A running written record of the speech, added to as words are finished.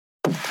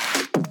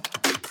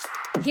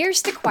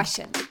Here's the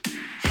question.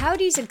 How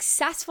do you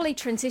successfully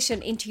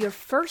transition into your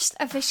first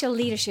official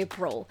leadership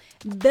role,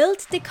 build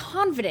the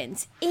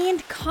confidence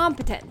and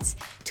competence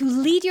to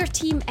lead your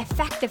team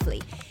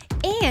effectively,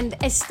 and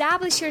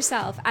establish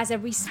yourself as a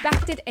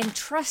respected and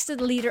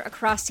trusted leader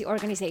across the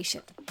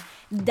organization?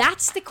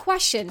 That's the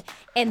question,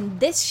 and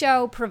this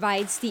show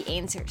provides the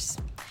answers.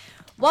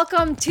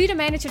 Welcome to the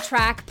Manager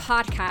Track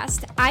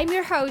podcast. I'm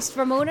your host,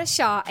 Ramona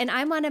Shaw, and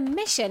I'm on a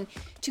mission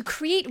to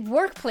create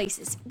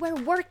workplaces where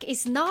work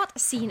is not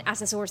seen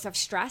as a source of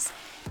stress,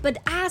 but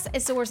as a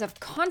source of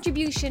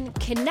contribution,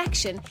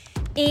 connection,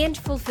 and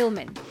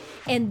fulfillment.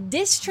 And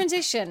this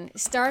transition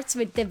starts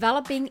with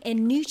developing a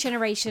new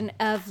generation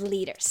of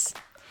leaders.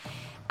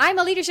 I'm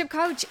a leadership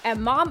coach, a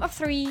mom of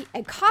three,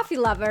 a coffee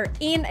lover,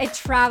 and a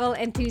travel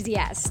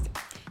enthusiast.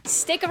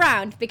 Stick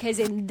around because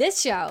in this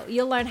show,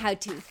 you'll learn how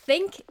to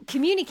think,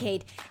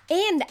 communicate,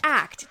 and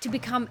act to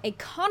become a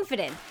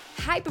confident,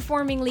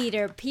 high-performing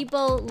leader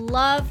people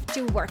love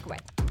to work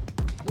with.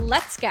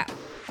 Let's go.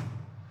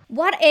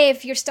 What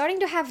if you're starting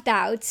to have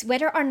doubts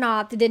whether or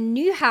not the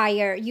new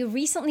hire you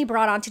recently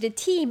brought onto the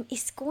team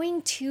is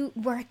going to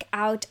work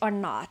out or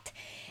not?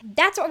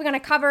 That's what we're going to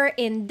cover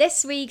in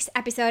this week's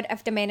episode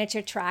of the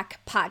Manager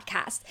Track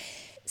podcast.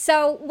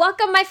 So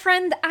welcome, my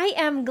friend. I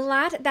am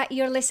glad that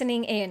you're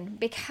listening in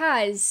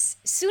because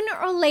sooner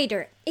or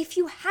later, if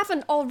you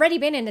haven't already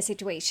been in a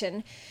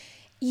situation,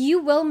 you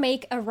will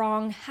make a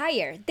wrong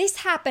hire. This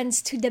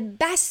happens to the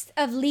best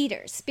of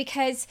leaders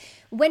because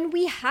when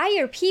we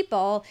hire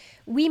people,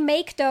 we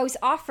make those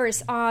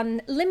offers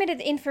on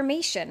limited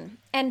information.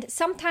 And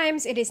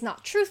sometimes it is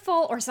not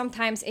truthful or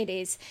sometimes it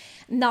is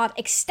not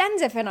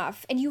extensive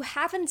enough. And you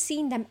haven't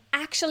seen them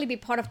actually be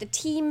part of the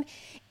team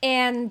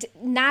and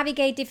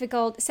navigate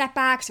difficult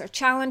setbacks or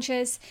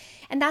challenges.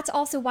 And that's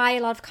also why a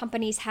lot of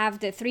companies have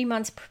the 3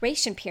 months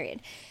probation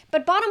period.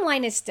 But bottom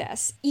line is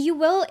this, you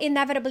will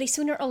inevitably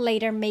sooner or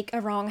later make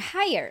a wrong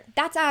hire.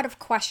 That's out of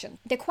question.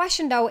 The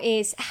question though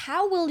is,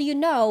 how will you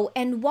know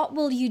and what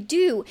will you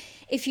do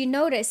if you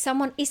notice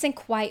someone isn't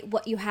quite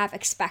what you have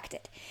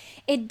expected?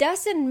 It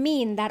doesn't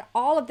mean that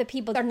all of the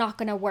people are not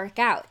going to work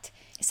out.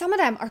 Some of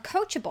them are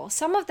coachable.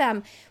 Some of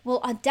them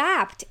will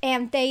adapt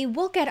and they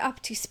will get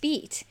up to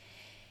speed.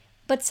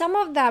 But some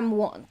of them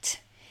won't.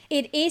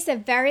 It is a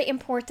very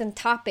important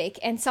topic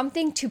and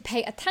something to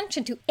pay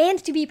attention to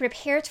and to be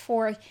prepared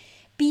for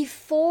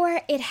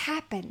before it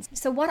happens.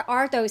 So what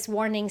are those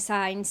warning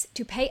signs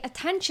to pay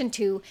attention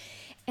to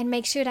and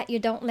make sure that you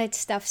don't let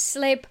stuff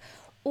slip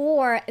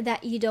or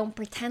that you don't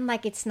pretend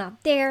like it's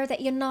not there,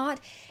 that you're not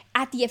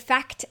at the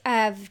effect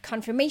of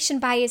confirmation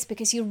bias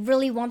because you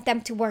really want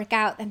them to work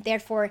out and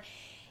therefore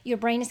your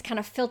brain is kind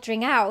of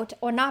filtering out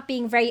or not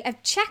being very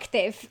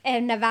objective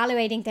in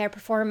evaluating their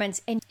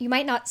performance. And you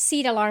might not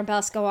see the alarm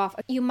bells go off.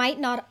 You might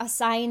not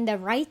assign the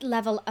right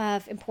level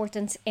of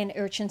importance and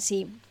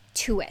urgency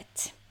to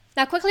it.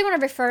 Now, quickly want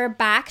to refer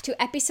back to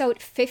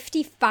episode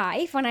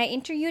 55 when I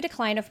interviewed a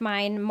client of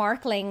mine,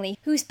 Mark Langley,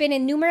 who's been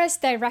in numerous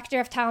director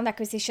of talent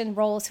acquisition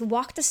roles, who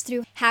walked us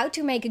through how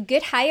to make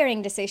good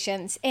hiring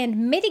decisions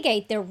and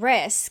mitigate the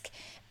risk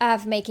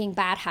of making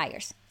bad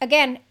hires.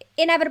 Again,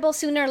 inevitable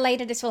sooner or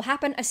later this will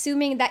happen,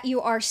 assuming that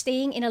you are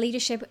staying in a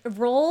leadership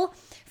role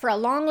for a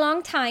long,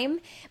 long time.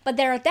 But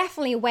there are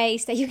definitely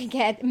ways that you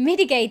can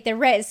mitigate the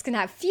risk and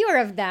have fewer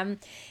of them.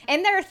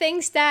 And there are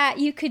things that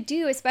you could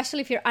do,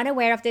 especially if you're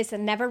unaware of this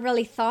and never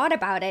really thought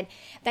about it,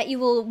 that you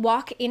will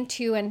walk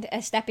into and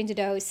step into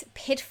those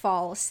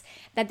pitfalls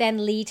that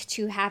then lead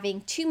to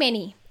having too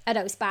many of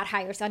those bad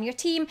hires on your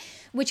team,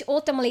 which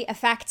ultimately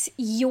affects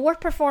your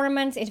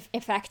performance, it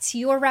affects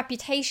your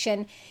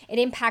reputation, it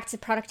impacts the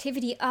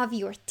productivity of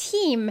your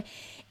team,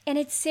 and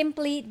it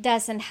simply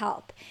doesn't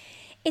help.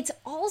 It's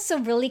also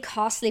really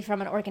costly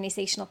from an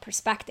organizational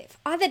perspective.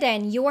 Other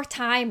than your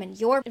time and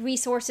your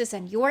resources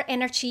and your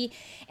energy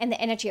and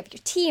the energy of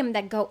your team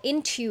that go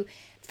into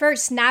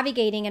first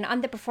navigating an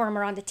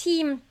underperformer on the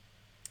team,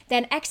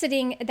 then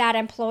exiting that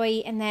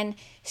employee, and then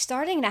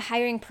starting the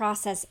hiring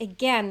process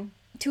again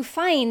to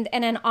find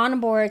and then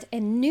onboard a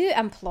new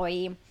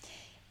employee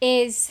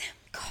is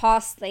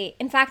costly.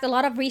 In fact, a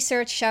lot of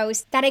research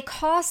shows that it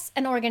costs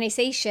an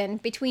organization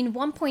between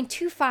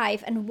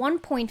 1.25 and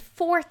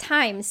 1.4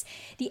 times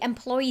the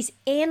employee's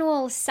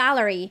annual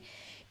salary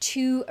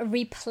to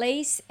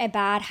replace a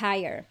bad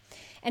hire.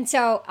 And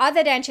so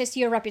other than just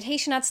your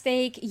reputation at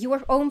stake,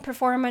 your own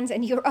performance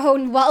and your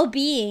own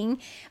well-being,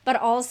 but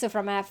also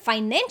from a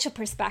financial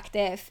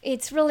perspective,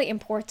 it's really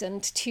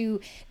important to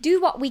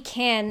do what we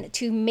can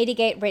to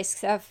mitigate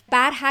risks of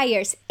bad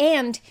hires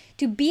and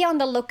to be on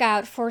the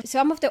lookout for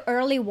some of the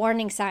early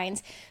warning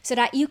signs so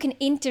that you can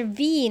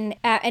intervene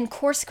and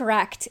course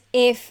correct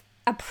if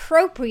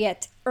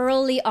appropriate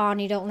early on.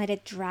 You don't let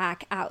it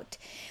drag out.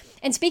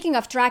 And speaking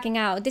of dragging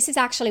out, this is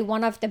actually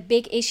one of the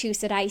big issues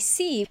that I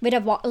see with a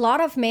lot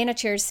of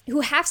managers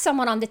who have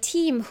someone on the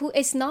team who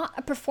is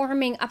not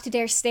performing up to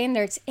their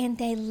standards, and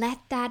they let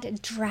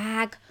that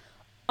drag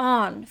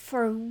on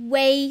for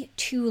way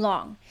too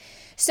long.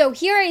 So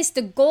here is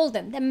the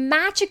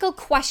magical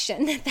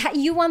question that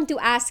you want to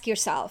ask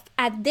yourself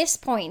at this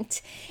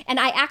point. And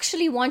I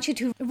actually want you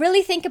to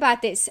really think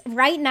about this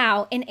right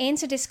now and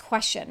answer this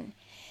question.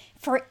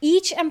 For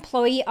each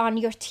employee on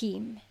your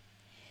team,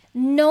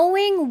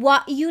 knowing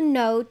what you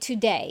know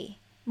today,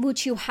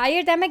 would you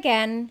hire them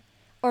again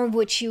or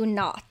would you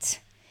not?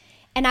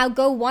 And I'll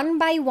go one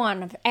by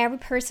one of every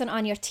person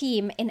on your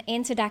team and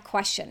answer that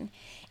question.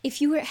 If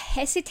you are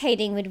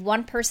hesitating with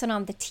one person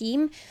on the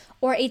team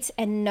or it's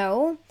a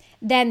no,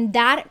 then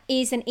that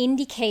is an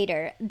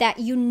indicator that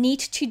you need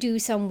to do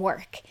some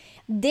work.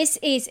 This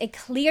is a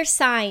clear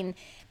sign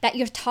that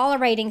you're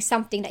tolerating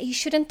something that you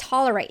shouldn't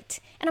tolerate.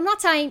 And I'm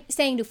not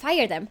saying to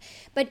fire them,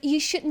 but you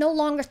should no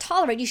longer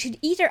tolerate. You should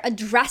either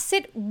address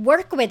it,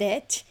 work with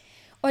it,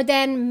 or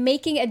then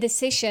making a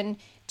decision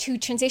to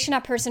transition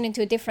that person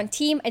into a different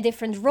team, a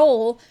different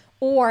role,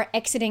 or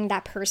exiting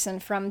that person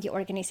from the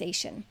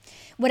organization.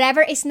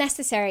 Whatever is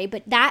necessary,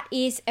 but that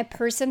is a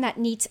person that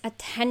needs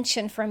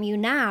attention from you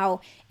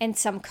now and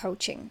some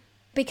coaching.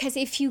 Because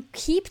if you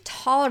keep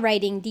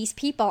tolerating these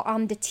people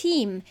on the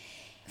team,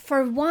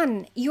 for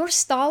one, you're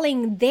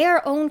stalling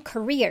their own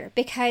career,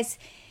 because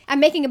I'm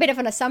making a bit of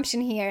an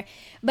assumption here,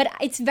 but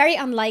it's very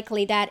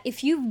unlikely that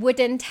if you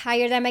wouldn't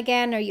hire them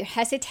again or you're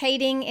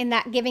hesitating in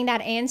that giving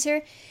that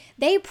answer,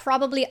 they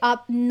probably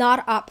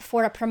not up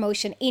for a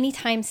promotion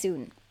anytime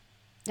soon.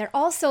 They're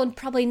also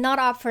probably not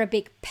up for a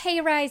big pay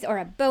rise or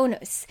a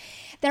bonus.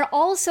 They're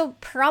also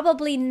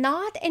probably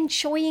not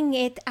enjoying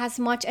it as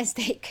much as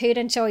they could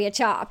enjoy a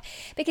job,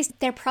 because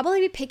they're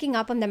probably picking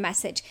up on the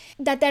message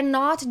that they're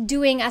not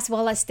doing as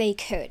well as they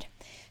could.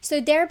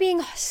 So they're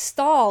being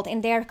stalled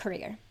in their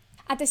career.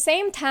 At the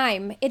same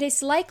time, it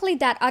is likely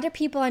that other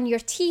people on your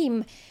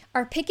team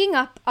are picking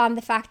up on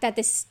the fact that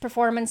this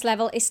performance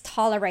level is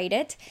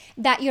tolerated,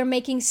 that you're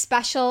making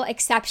special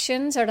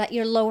exceptions or that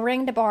you're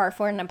lowering the bar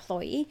for an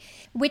employee,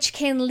 which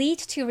can lead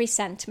to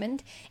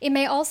resentment. It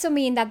may also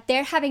mean that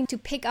they're having to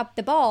pick up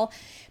the ball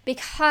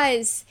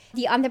because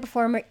the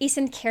underperformer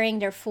isn't carrying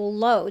their full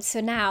load.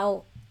 So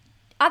now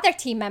other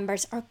team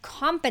members are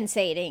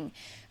compensating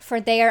for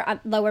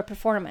their lower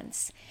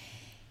performance.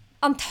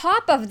 On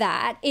top of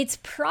that, it's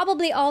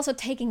probably also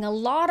taking a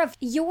lot of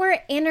your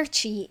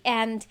energy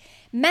and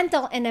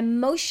mental and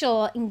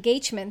emotional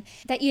engagement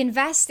that you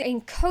invest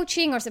in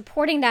coaching or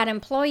supporting that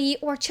employee,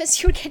 or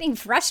just you're getting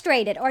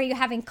frustrated, or you're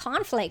having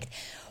conflict,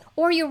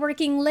 or you're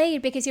working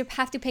late because you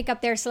have to pick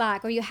up their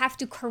slack, or you have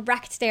to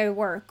correct their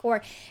work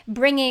or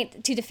bring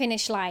it to the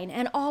finish line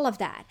and all of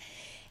that.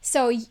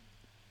 So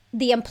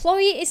the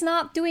employee is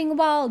not doing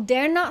well,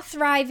 they're not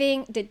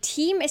thriving, the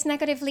team is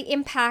negatively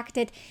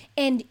impacted,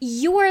 and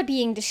you're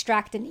being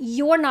distracted.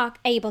 You're not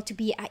able to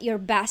be at your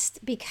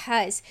best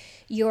because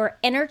your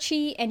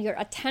energy and your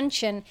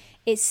attention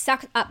is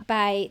sucked up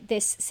by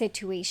this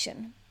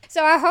situation.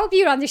 So I hope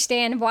you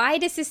understand why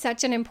this is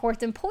such an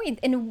important point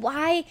and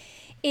why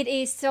it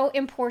is so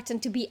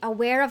important to be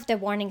aware of the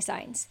warning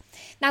signs.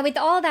 Now, with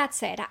all that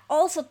said, I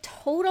also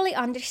totally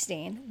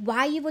understand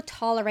why you would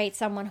tolerate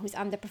someone who's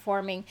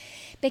underperforming,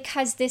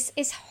 because this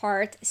is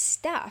hard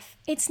stuff.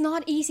 It's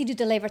not easy to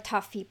deliver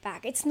tough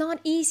feedback. It's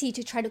not easy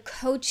to try to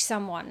coach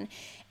someone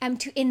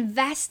and to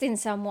invest in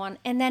someone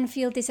and then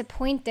feel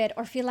disappointed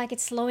or feel like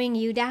it's slowing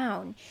you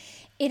down.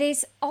 It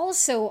is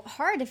also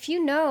hard if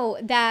you know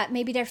that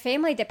maybe their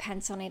family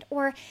depends on it,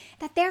 or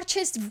that they're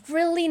just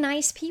really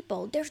nice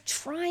people. They're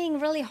trying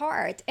really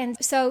hard.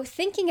 And so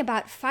thinking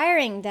about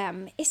firing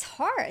them is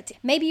hard.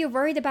 Maybe you're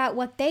worried about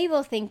what they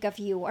will think of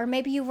you, or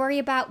maybe you worry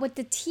about what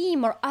the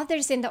team or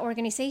others in the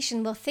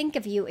organization will think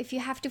of you if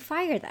you have to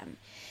fire them.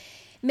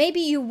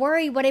 Maybe you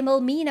worry what it will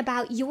mean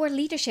about your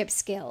leadership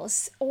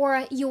skills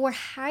or your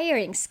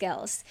hiring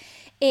skills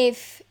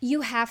if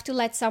you have to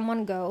let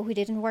someone go who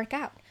didn't work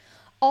out.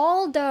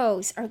 All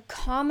those are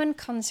common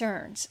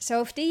concerns.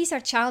 So if these are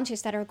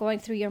challenges that are going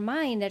through your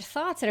mind, or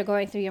thoughts that are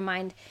going through your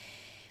mind,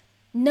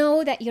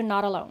 know that you're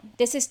not alone.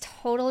 This is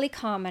totally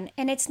common,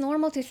 and it's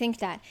normal to think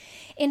that.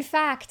 In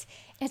fact,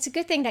 it's a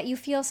good thing that you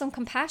feel some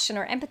compassion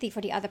or empathy for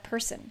the other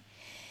person.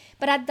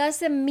 But that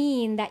doesn't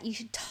mean that you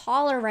should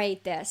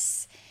tolerate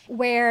this,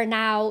 where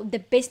now the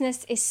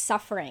business is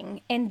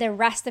suffering and the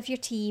rest of your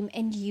team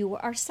and you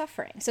are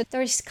suffering. So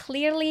there's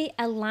clearly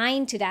a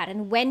line to that.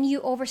 And when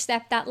you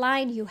overstep that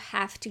line, you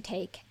have to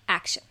take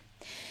action.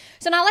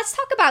 So now let's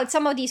talk about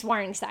some of these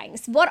warning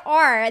signs. What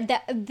are the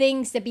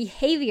things, the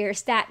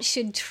behaviors that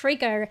should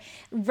trigger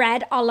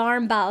red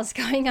alarm bells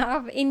going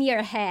off in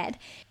your head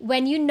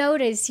when you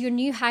notice your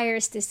new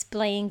hires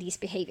displaying these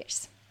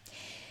behaviors?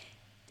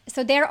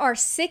 So there are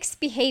 6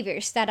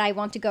 behaviors that I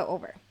want to go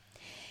over.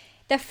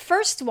 The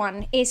first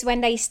one is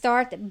when they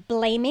start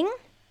blaming,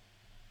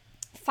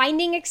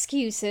 finding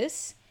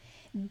excuses,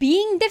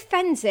 being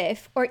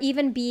defensive, or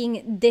even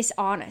being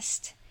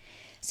dishonest.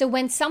 So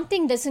when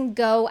something doesn't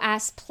go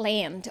as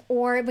planned,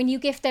 or when you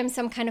give them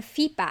some kind of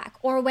feedback,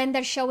 or when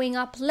they're showing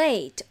up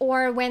late,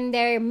 or when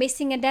they're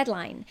missing a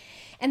deadline.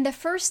 And the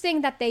first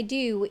thing that they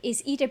do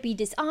is either be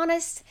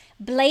dishonest,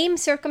 blame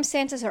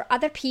circumstances or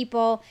other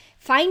people,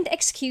 find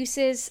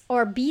excuses,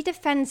 or be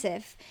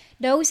defensive.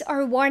 Those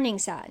are warning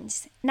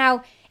signs.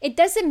 Now, it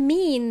doesn't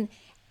mean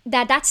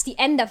that that's the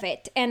end of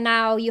it and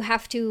now you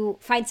have to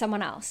find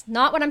someone else.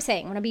 Not what I'm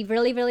saying. I want to be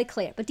really, really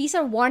clear. But these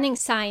are warning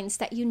signs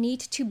that you need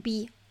to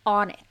be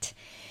on it.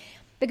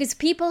 Because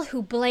people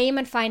who blame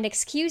and find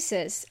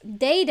excuses,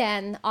 they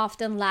then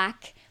often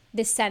lack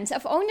this sense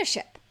of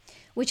ownership,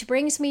 which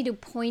brings me to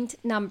point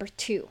number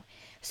 2.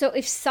 So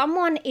if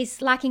someone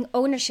is lacking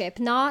ownership,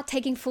 not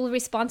taking full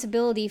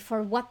responsibility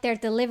for what they're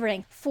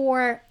delivering,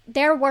 for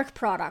their work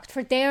product,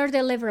 for their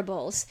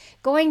deliverables,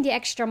 going the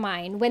extra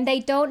mile, when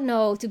they don't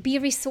know, to be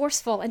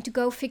resourceful and to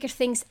go figure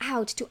things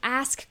out, to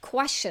ask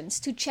questions,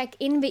 to check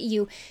in with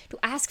you, to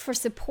ask for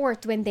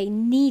support when they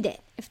need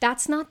it. If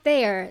that's not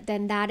there,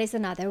 then that is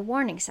another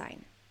warning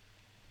sign.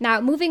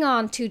 Now, moving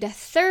on to the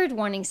third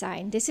warning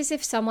sign, this is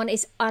if someone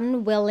is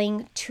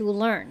unwilling to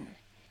learn.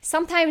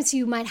 Sometimes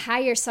you might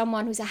hire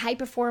someone who's a high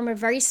performer,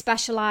 very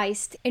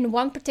specialized in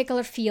one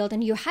particular field,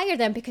 and you hire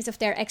them because of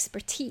their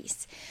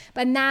expertise.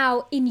 But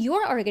now in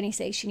your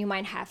organization, you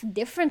might have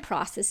different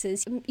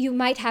processes. You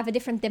might have a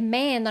different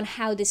demand on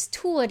how this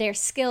tool or their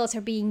skills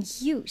are being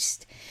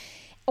used,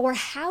 or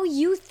how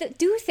you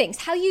do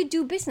things, how you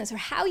do business, or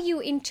how you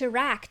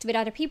interact with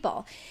other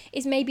people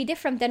is maybe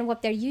different than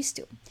what they're used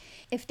to.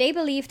 If they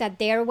believe that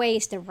their way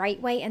is the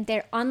right way and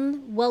they're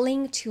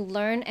unwilling to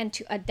learn and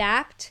to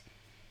adapt,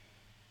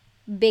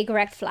 big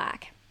red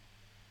flag.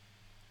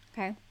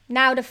 Okay.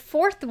 Now the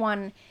fourth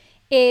one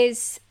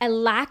is a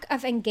lack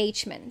of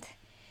engagement.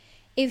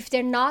 If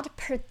they're not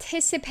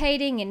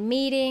participating in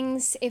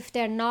meetings, if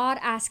they're not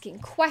asking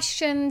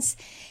questions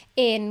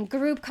in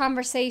group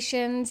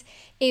conversations,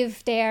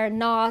 if they're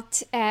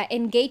not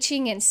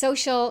engaging in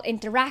social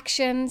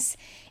interactions,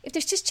 if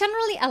there's just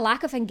generally a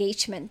lack of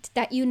engagement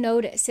that you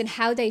notice in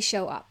how they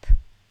show up,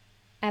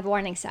 a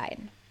warning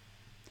sign.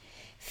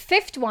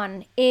 Fifth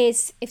one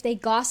is if they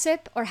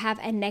gossip or have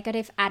a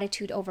negative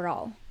attitude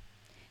overall.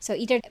 So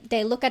either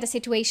they look at a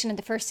situation and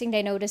the first thing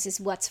they notice is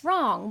what's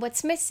wrong,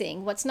 what's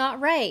missing, what's not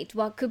right,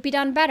 what could be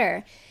done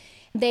better.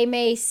 They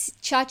may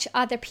judge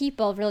other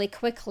people really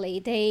quickly.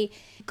 They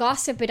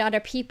gossip with other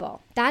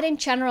people. That in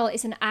general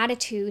is an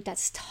attitude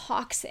that's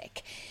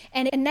toxic.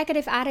 And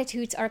negative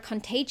attitudes are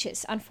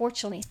contagious,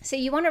 unfortunately. So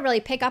you want to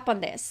really pick up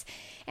on this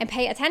and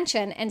pay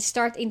attention and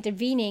start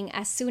intervening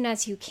as soon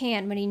as you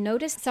can when you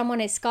notice someone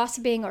is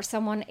gossiping or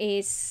someone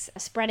is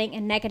spreading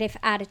a negative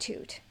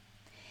attitude.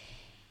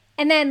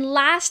 And then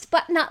last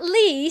but not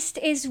least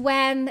is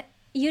when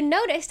you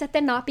notice that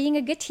they're not being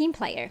a good team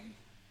player.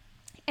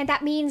 And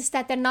that means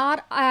that they're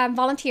not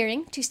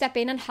volunteering to step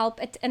in and help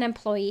an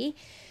employee,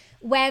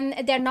 when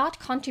they're not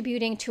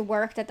contributing to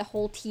work that the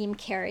whole team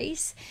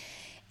carries,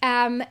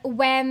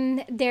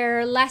 when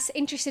they're less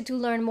interested to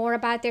learn more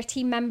about their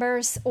team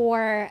members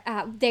or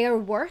their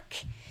work.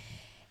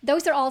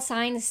 Those are all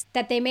signs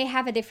that they may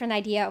have a different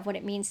idea of what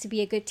it means to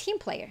be a good team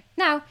player.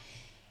 Now,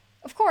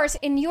 of course,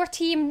 in your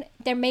team,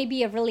 there may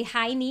be a really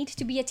high need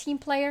to be a team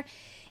player.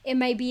 It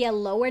may be a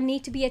lower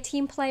need to be a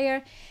team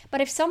player.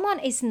 But if someone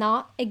is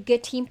not a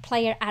good team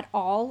player at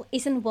all,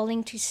 isn't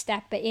willing to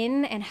step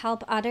in and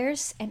help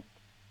others and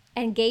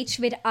engage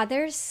with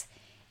others,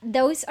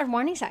 those are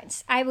warning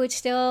signs. I would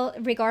still,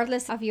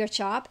 regardless of your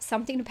job,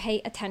 something to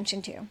pay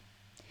attention to.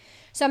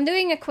 So I'm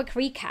doing a quick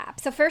recap.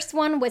 So first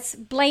one was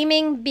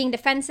blaming, being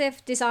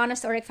defensive,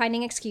 dishonest, or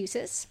finding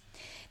excuses.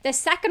 The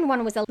second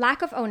one was a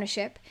lack of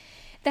ownership.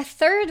 The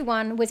third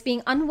one was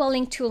being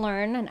unwilling to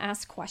learn and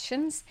ask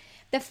questions.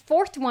 The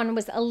fourth one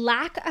was a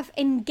lack of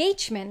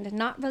engagement,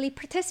 not really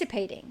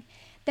participating.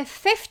 The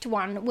fifth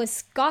one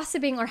was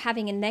gossiping or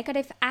having a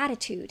negative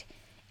attitude.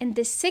 And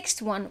the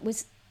sixth one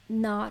was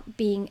not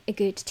being a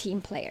good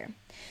team player.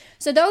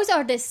 So those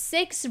are the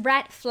 6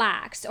 red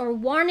flags or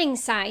warning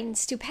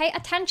signs to pay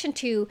attention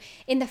to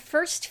in the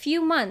first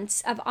few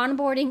months of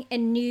onboarding a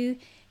new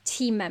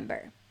team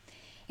member.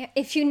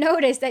 If you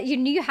notice that your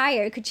new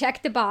hire could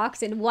check the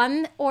box in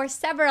one or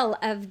several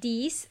of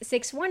these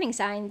 6 warning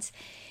signs,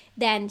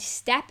 then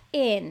step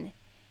in,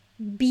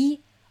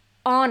 be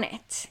on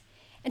it.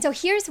 And so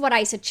here's what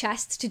I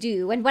suggest to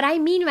do, and what I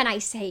mean when I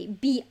say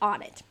be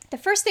on it. The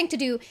first thing to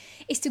do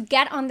is to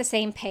get on the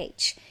same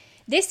page.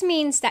 This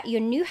means that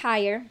your new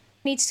hire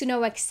needs to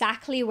know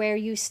exactly where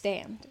you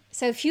stand.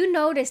 So if you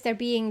notice they're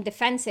being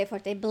defensive or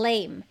they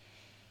blame,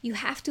 you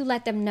have to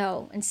let them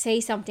know and say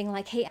something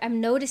like, hey,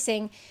 I'm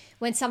noticing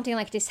when something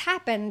like this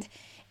happened,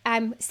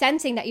 I'm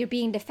sensing that you're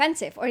being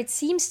defensive, or it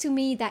seems to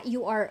me that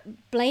you are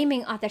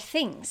blaming other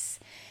things,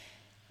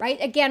 right?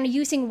 Again,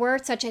 using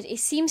words such as, it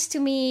seems to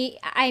me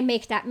I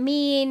make that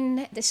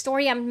mean, the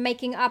story I'm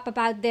making up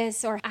about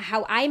this, or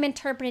how I'm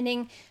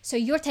interpreting. So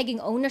you're taking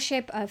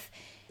ownership of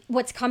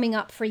what's coming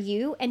up for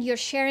you, and you're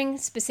sharing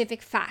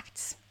specific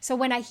facts. So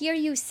when I hear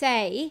you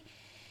say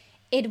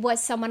it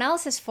was someone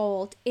else's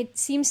fault, it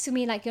seems to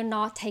me like you're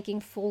not taking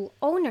full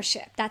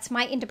ownership. That's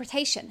my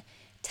interpretation.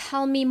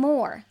 Tell me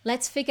more.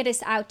 Let's figure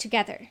this out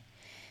together.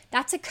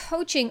 That's a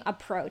coaching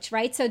approach,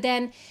 right? So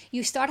then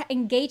you start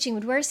engaging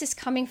with, where is this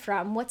coming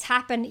from? What's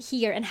happened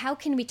here? And how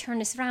can we turn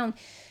this around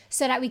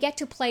so that we get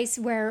to a place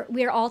where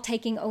we're all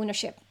taking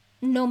ownership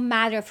no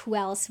matter who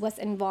else was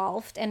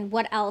involved and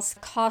what else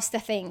caused the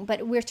thing,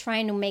 but we're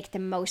trying to make the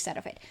most out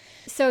of it.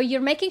 So you're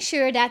making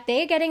sure that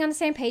they're getting on the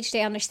same page,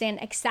 they understand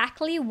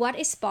exactly what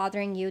is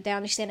bothering you, they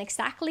understand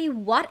exactly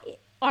what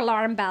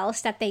alarm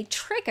bells that they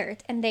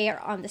triggered, and they are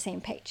on the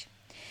same page.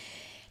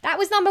 That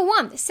was number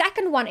one. The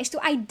second one is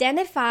to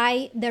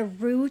identify the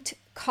root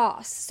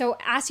cause. So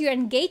as you're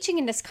engaging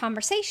in this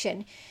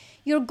conversation,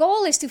 your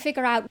goal is to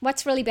figure out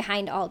what's really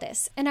behind all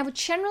this. And I would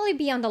generally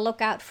be on the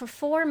lookout for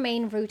 4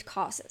 main root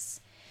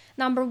causes.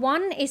 Number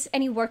one is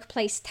any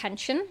workplace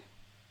tension.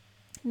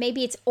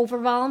 Maybe it's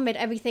overwhelmed with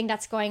everything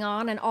that's going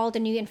on and all the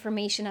new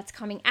information that's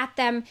coming at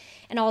them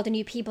and all the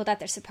new people that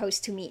they're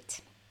supposed to meet.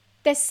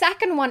 The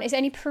second one is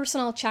any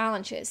personal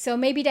challenges. So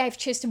maybe they've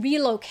just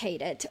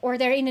relocated or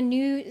they're in a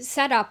new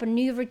setup, a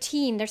new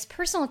routine. There's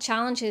personal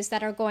challenges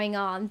that are going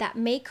on that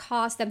may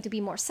cause them to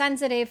be more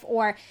sensitive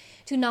or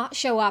to not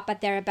show up at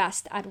their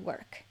best at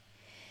work.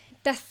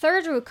 The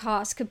third root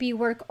cause could be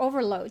work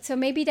overload. So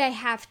maybe they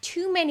have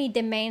too many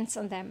demands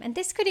on them. And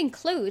this could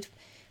include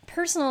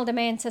personal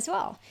demands as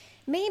well.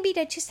 Maybe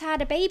they just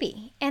had a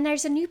baby and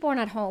there's a newborn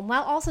at home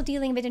while also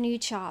dealing with a new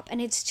job. And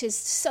it's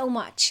just so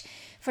much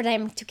for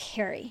them to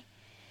carry.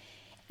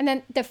 And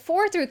then the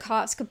fourth root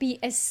cause could be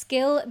a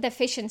skill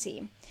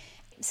deficiency.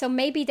 So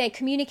maybe they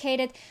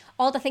communicated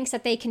all the things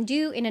that they can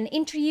do in an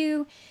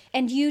interview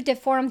and you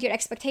deformed your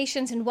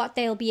expectations and what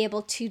they'll be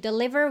able to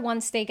deliver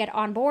once they get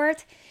on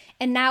board.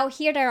 And now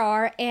here they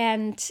are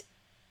and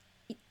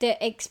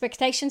the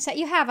expectations that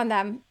you have on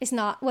them is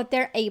not what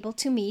they're able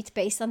to meet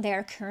based on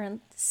their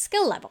current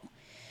skill level.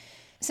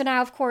 So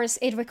now, of course,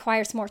 it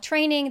requires more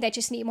training. They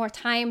just need more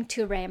time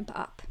to ramp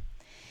up.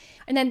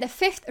 And then the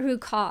fifth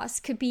root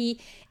cause could be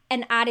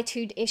an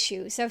attitude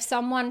issue. So if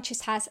someone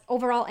just has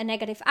overall a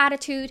negative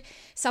attitude,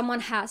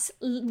 someone has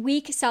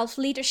weak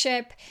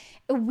self-leadership,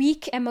 a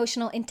weak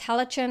emotional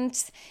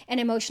intelligence and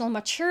emotional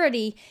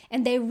maturity,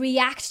 and they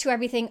react to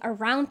everything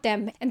around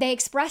them and they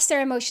express their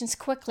emotions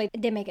quickly.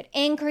 They may get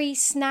angry,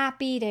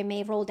 snappy, they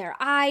may roll their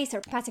eyes, they're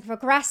passive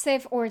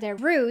aggressive, or they're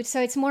rude.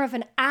 So it's more of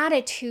an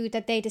attitude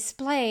that they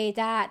display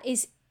that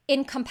is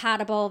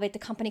incompatible with the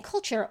company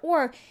culture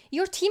or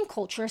your team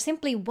culture,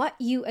 simply what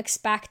you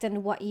expect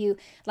and what you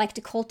like to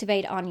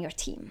cultivate on your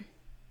team.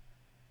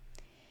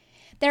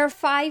 There are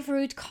 5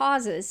 root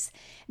causes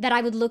that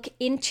I would look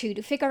into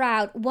to figure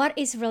out what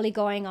is really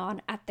going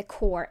on at the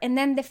core, and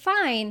then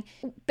define,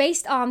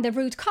 based on the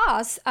root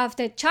cause of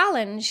the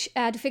challenge,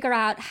 to figure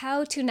out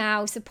how to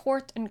now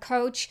support and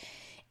coach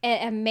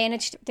and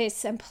manage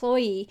this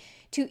employee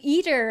to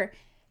either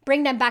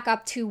bring them back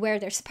up to where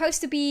they're supposed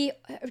to be,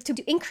 to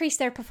increase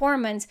their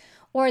performance,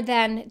 or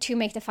then to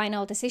make the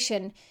final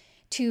decision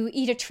to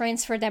either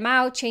transfer them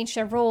out, change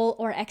their role,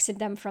 or exit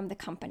them from the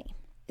company.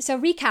 So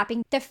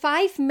recapping, the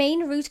 5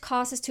 main root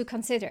causes to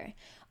consider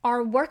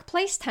are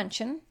workplace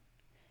tension,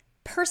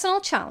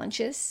 personal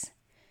challenges,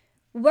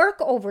 work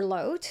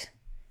overload,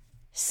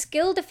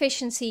 skill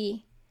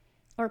deficiency,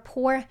 or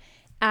poor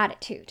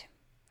attitude.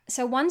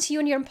 So once you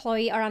and your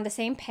employee are on the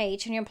same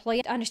page and your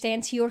employee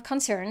understands your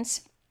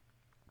concerns,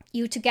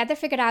 you together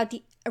figured out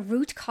the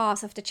root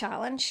cause of the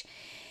challenge,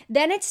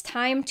 then it's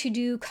time to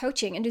do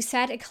coaching and to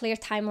set a clear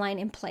timeline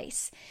in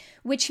place,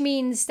 which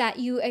means that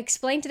you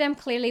explain to them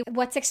clearly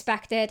what's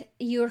expected.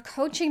 You're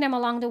coaching them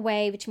along the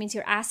way, which means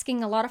you're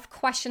asking a lot of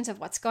questions of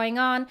what's going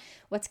on,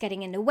 what's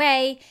getting in the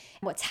way,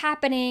 what's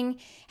happening,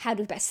 how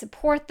to best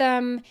support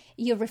them.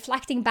 You're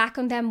reflecting back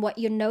on them what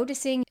you're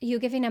noticing. You're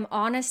giving them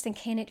honest and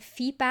candid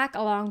feedback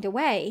along the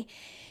way.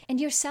 And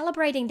you're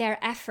celebrating their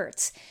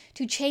efforts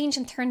to change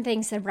and turn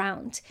things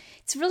around.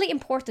 It's really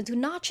important to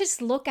not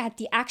just look at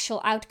the actual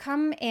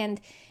outcome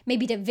and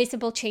maybe the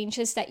visible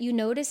changes that you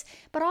notice,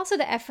 but also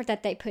the effort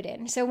that they put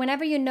in. So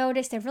whenever you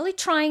notice they're really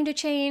trying to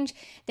change,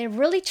 they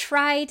really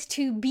tried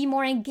to be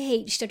more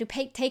engaged or to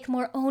take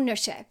more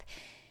ownership,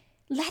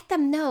 let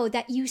them know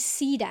that you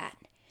see that.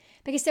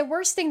 Because the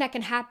worst thing that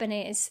can happen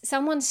is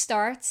someone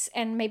starts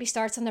and maybe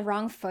starts on the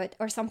wrong foot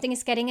or something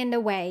is getting in the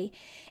way.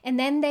 And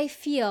then they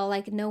feel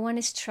like no one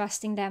is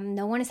trusting them.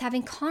 No one is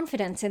having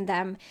confidence in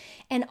them.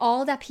 And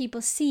all that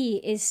people see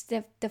is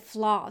the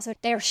flaws or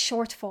their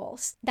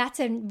shortfalls.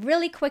 That's a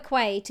really quick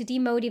way to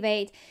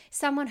demotivate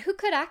someone who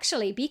could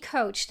actually be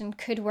coached and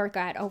could work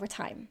out over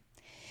time.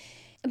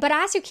 But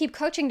as you keep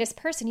coaching this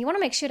person, you want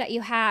to make sure that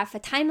you have a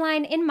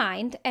timeline in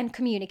mind and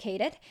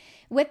communicate it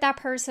with that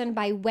person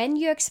by when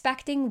you're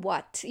expecting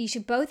what. You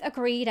should both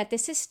agree that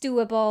this is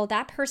doable.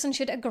 That person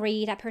should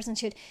agree. That person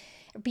should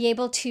be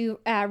able to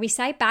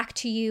recite back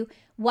to you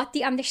what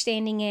the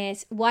understanding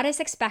is, what is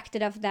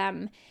expected of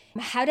them,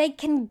 how they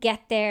can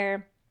get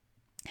there,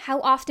 how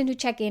often to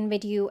check in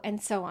with you,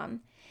 and so on.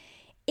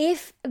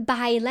 If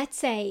by, let's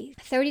say,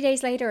 30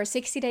 days later or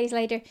 60 days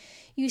later,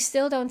 you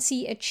still don't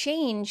see a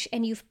change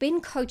and you've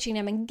been coaching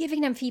them and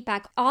giving them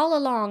feedback all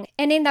along,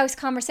 and in those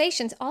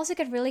conversations, also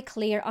get really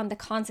clear on the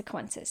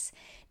consequences.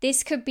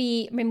 This could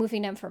be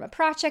removing them from a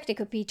project. It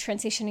could be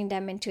transitioning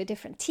them into a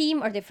different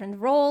team or different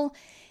role.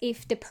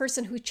 If the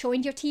person who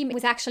joined your team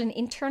was actually an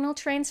internal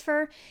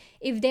transfer,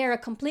 if they're a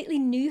completely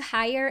new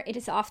hire, it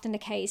is often the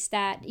case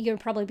that you're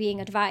probably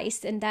being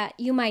advised and that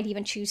you might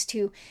even choose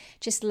to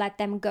just let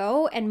them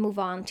go and move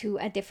on to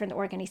a different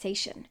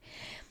organization.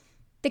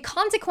 The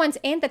consequence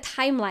and the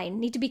timeline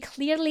need to be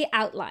clearly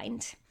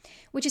outlined,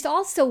 which is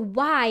also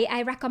why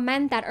I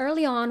recommend that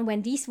early on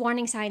when these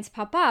warning signs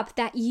pop up,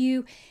 that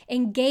you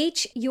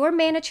engage your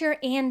manager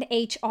and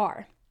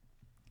HR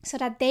so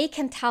that they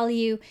can tell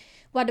you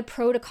what the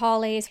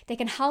protocol is. They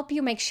can help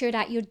you make sure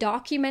that you're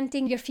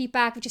documenting your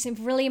feedback, which is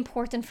really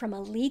important from a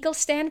legal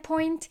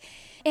standpoint.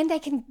 And they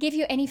can give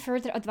you any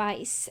further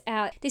advice.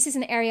 This is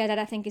an area that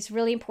I think is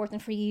really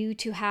important for you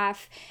to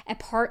have a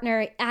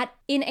partner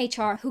in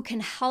HR who can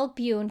help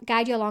you and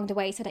guide you along the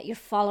way so that you're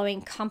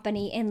following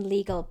company and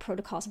legal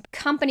protocols.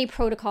 Company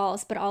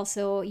protocols, but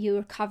also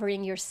you're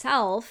covering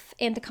yourself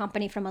and the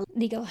company from a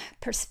legal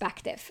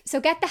perspective. So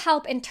get the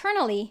help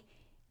internally,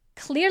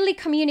 clearly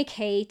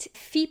communicate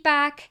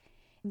feedback,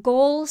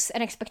 goals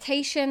and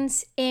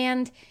expectations,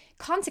 and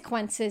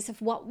consequences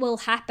of what will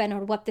happen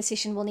or what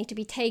decision will need to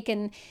be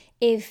taken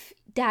if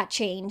that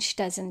change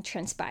doesn't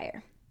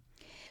transpire.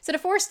 So the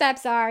 4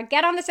 steps are: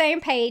 get on the same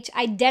page,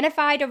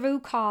 identify the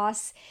root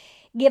cause,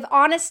 give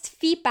honest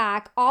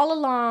feedback all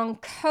along,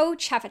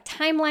 coach, have a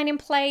timeline in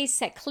place,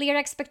 set clear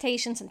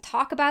expectations, and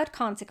talk about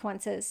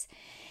consequences.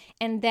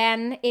 And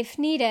then, if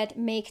needed,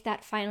 make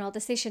that final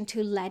decision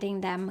to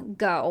letting them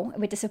go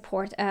with the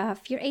support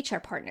of your HR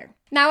partner.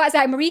 Now, as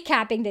I'm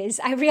recapping this,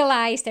 I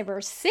realized there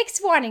were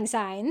 6 warning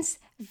signs,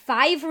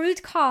 5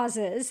 root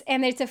causes,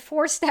 and it's a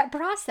 4-step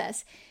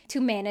process to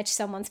manage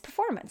someone's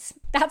performance.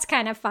 That's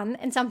kind of fun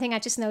and something I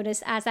just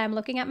noticed as I'm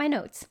looking at my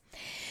notes.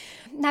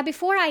 Now,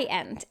 before I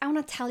end, I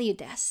want to tell you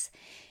this.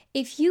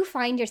 If you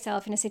find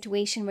yourself in a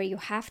situation where you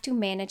have to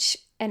manage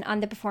an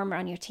underperformer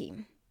on your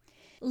team,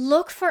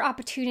 look for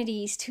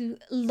opportunities to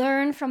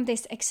learn from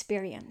this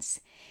experience.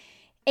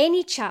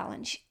 Any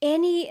challenge,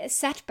 any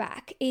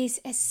setback is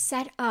a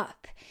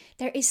setup.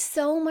 There is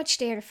so much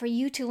there for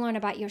you to learn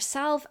about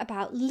yourself,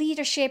 about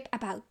leadership,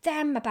 about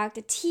them, about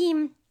the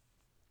team,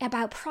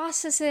 about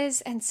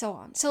processes, and so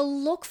on. So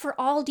look for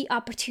all the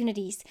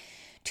opportunities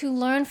to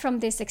learn from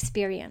this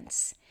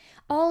experience.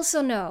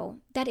 Also know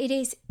that it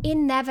is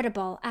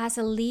inevitable as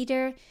a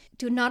leader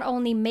to not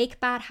only make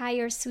bad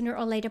hires sooner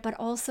or later, but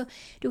also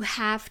to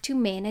have to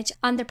manage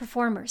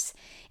underperformers.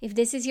 If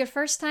this is your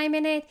first time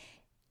in it,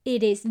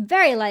 it is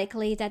very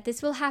likely that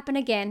this will happen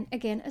again,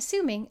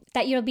 assuming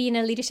that you'll be in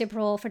a leadership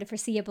role for the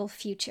foreseeable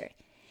future.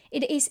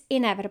 It is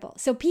inevitable.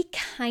 So be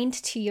kind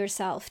to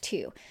yourself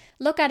too.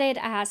 Look at it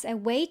as a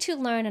way to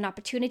learn, an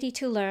opportunity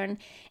to learn,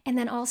 and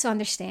then also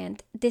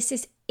understand this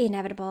is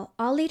inevitable.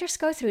 All leaders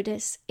go through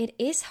this. It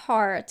is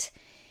hard,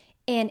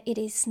 and it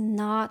is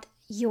not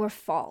your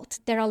fault.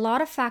 There are a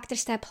lot of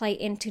factors that play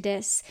into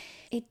this.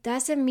 It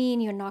doesn't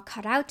mean you're not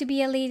cut out to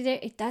be a leader.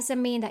 It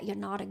doesn't mean that you're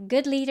not a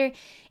good leader.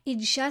 It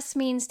just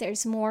means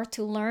there's more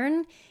to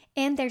learn,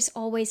 and there's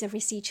always a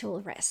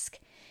residual risk.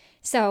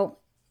 So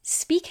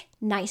speak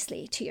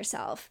nicely to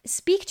yourself.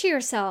 Speak to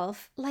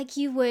yourself like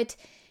you would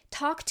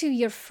talk to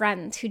your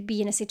friend who'd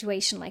be in a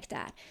situation like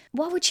that.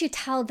 What would you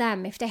tell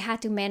them if they had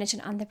to manage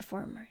an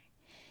underperformer?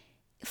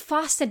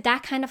 Foster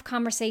that kind of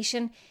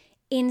conversation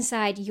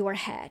inside your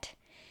head.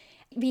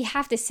 We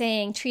have the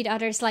saying, treat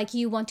others like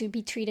you want to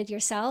be treated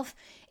yourself.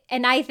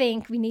 And I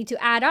think we need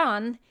to add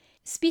on,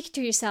 speak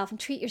to yourself and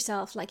treat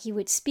yourself like you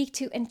would speak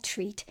to and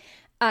treat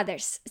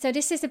others. So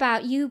this is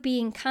about you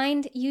being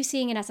kind, you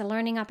seeing it as a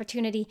learning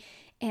opportunity,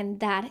 and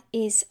that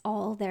is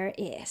all there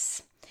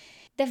is.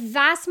 The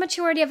vast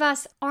majority of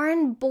us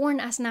aren't born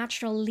as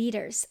natural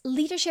leaders.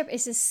 Leadership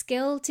is a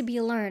skill to be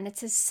learned.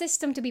 It's a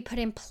system to be put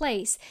in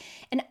place,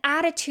 an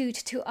attitude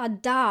to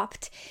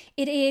adopt.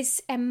 It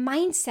is a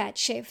mindset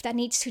shift that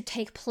needs to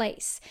take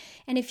place.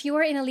 And if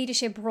you're in a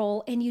leadership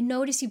role and you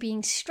notice you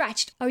being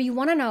stretched, or you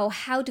want to know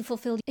how to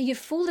fulfill your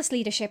fullest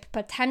leadership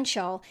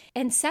potential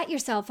and set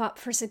yourself up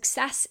for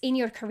success in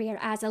your career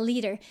as a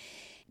leader,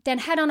 then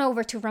head on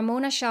over to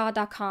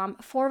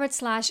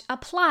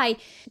ramonashaw.com/apply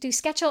to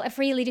schedule a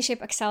free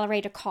Leadership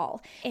Accelerator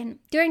call. And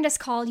during this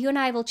call, you and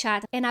I will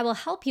chat, and I will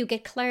help you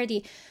get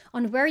clarity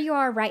on where you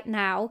are right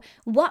now,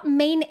 what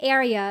main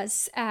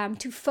areas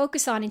to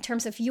focus on in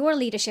terms of your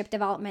leadership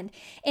development.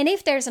 And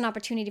if there's an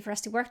opportunity for us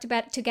to work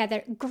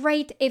together,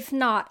 great. If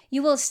not,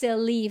 you will still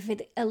leave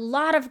with a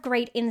lot of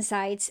great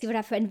insights. You would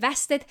have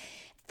invested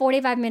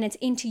 45 minutes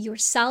into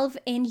yourself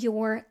and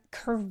your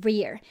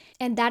career.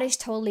 And that is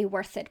totally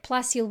worth it.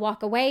 Plus, you'll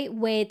walk away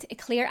with a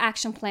clear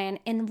action plan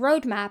and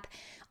roadmap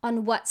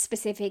on what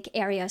specific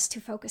areas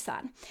to focus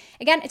on.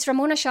 Again, it's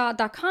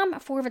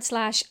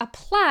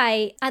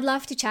ramonashaw.com/apply. I'd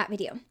love to chat with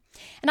you. And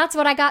that's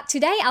what I got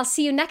today. I'll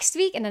see you next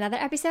week in another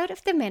episode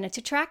of the Manager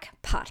Track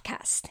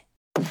podcast.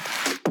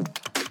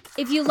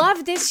 If you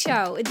love this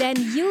show, then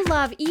you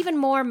love even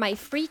more my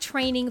free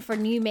training for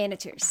new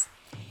managers.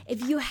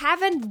 If you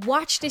haven't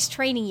watched this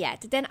training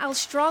yet, then I'll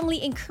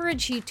strongly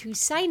encourage you to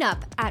sign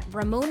up at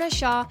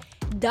ramonashaw.com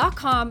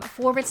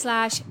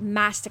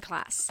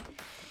ramonaShaw.com/masterclass.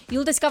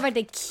 You'll discover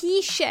the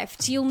key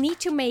shifts you'll need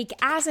to make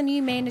as a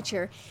new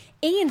manager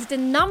and the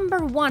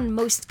number one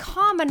most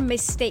common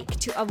mistake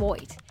to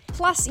avoid.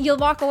 Plus, you'll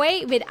walk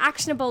away with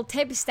actionable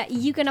tips that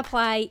you can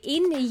apply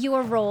in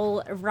your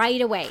role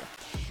right away.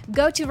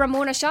 Go to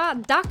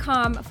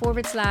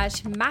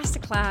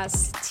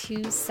ramonashaw.com/masterclass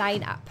to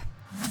sign up.